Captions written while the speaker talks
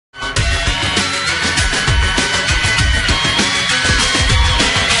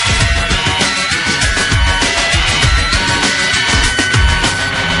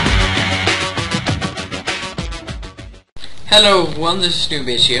Hello everyone, this is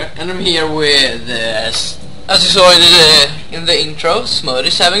Smotîs here, and I'm here with, as you saw in the intro,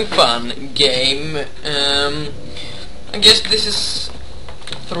 Smotîs having fun game. I guess this is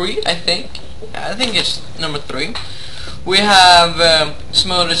 3, I think it's number 3. We have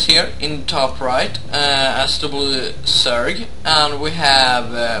Smotîs here in the top right, as the blue Zerg, and we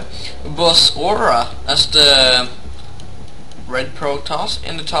have Boss Aura as the red Protoss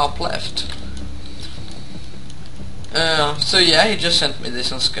in the top left. So yeah, he just sent me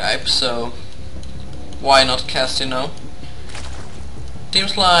this on Skype, so why not cast, you know?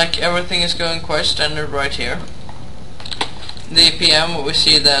 Seems like everything is going quite standard right here. The PM, we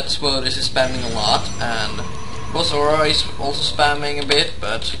see that Smotîs is spamming a lot, and Boss Aura is also spamming a bit,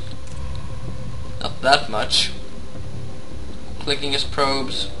 but not that much. Clicking his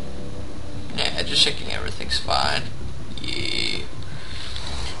probes. Yeah, just checking everything's fine. Yeah.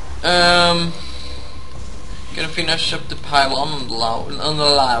 Gonna finish up the pylon on the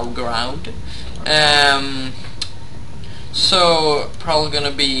low ground. So probably gonna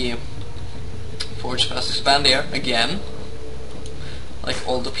be Forge Fast Expand here again. Like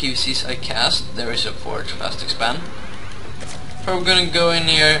all the PVCs I cast, there is a Forge Fast Expand. Probably gonna go in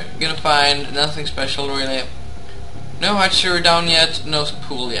here, gonna find nothing special really. No hatchery down yet, no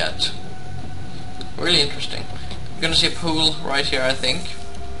pool yet. Really interesting. Gonna see a pool right here, I think,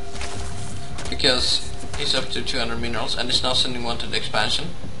 because he's up to 200 minerals and it's now sending one to the expansion.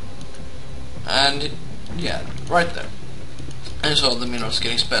 And yeah, right there. I saw the minerals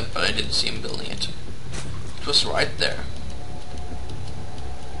getting spent, but I didn't see him building it. It was right there.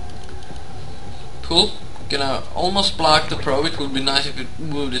 Cool. Gonna almost block the probe. It would be nice if it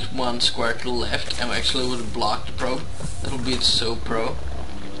moved it one square to the left and we actually would have blocked the probe. That would be so pro.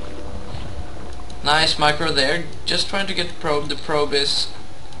 Nice micro there. Just trying to get the probe. The probe is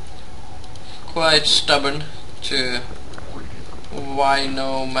quite stubborn to why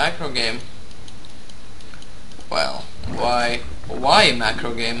no macro game. Well, why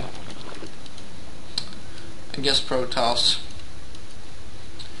macro game? I guess Protoss.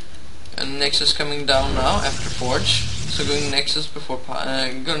 And Nexus coming down now after Forge. So going Nexus before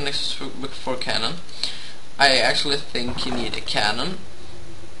cannon. I actually think you need a cannon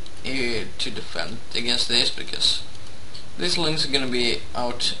to defend against this, because these links are gonna be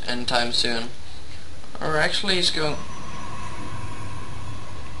out anytime soon. Or actually he's going...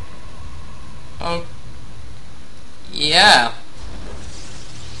 Oh. Yeah.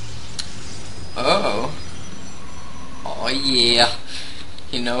 Oh. Oh yeah.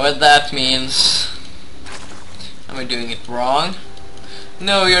 You know what that means. Am I doing it wrong?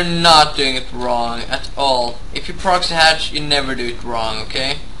 No, you're not doing it wrong at all. If you proxy hatch, you never do it wrong,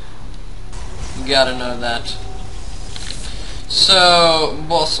 okay? You gotta know that. So,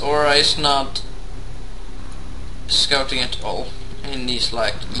 Boss Aura is not scouting at all, and he's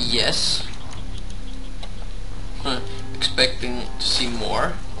like, yes. Expecting to see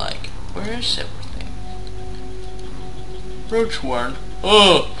more. Like, where's everything? Roach Warren.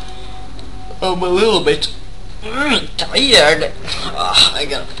 Oh, I'm a little bit tired.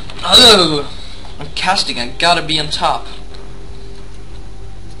 I'm casting. I gotta be on top.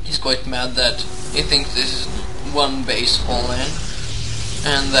 He's quite mad that he thinks this is one base all in,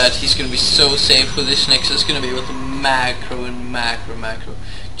 and that he's gonna be so safe with this Nexus. Gonna be able to macro and macro.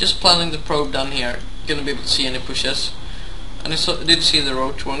 Just planting the probe down here. Gonna be able to see any pushes. And I did see the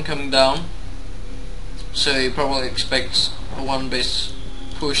Roach one coming down, so he probably expects a one base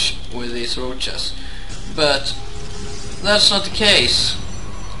push with these roaches. But that's not the case.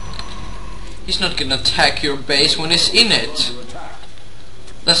 He's not gonna attack your base when he's in it.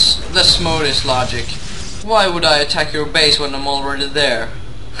 That's Smotîs logic. Why would I attack your base when I'm already there?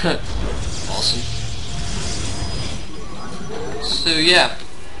 Awesome. So yeah,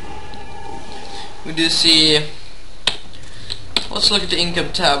 we do see. Let's look at the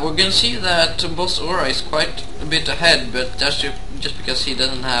income tab. We're gonna see that Boss Aura is quite a bit ahead, but that's just because he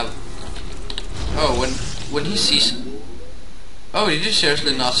doesn't have. Oh, when he sees. Oh, did you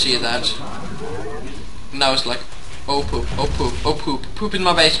seriously not see that? Now it's like, oh poop, oh poop, oh poop, poop in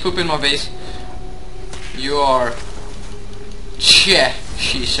my base, poop in my base. You are sir.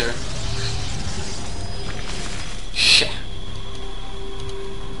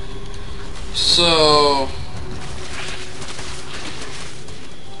 So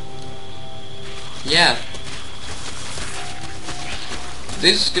yeah,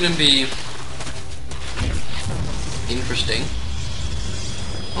 this is gonna be interesting.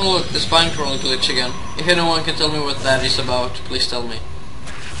 Oh look, the spine crawl glitch again. If anyone can tell me what that is about, please tell me.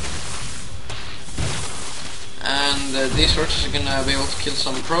 And these roaches are gonna be able to kill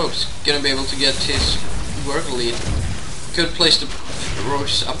some probes. Gonna be able to get his work lead. Could place the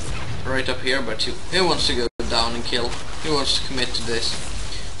rocks up, right up here, but he wants to go down and kill. He wants to commit to this.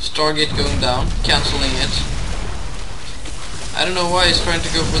 Stargate going down, cancelling it. I don't know why he's trying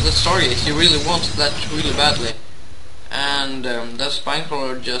to go for the Stargate. He really wants that really badly. And that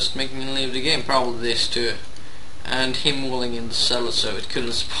Spinecrawler just making him leave the game. Probably this too. And him walling in the cellar so it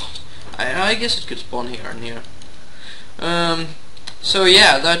couldn't spawn. I guess it could spawn here and here. So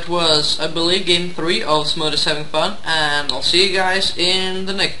yeah, that was, I believe, game 3 of Smotîs having fun, and I'll see you guys in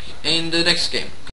the next game.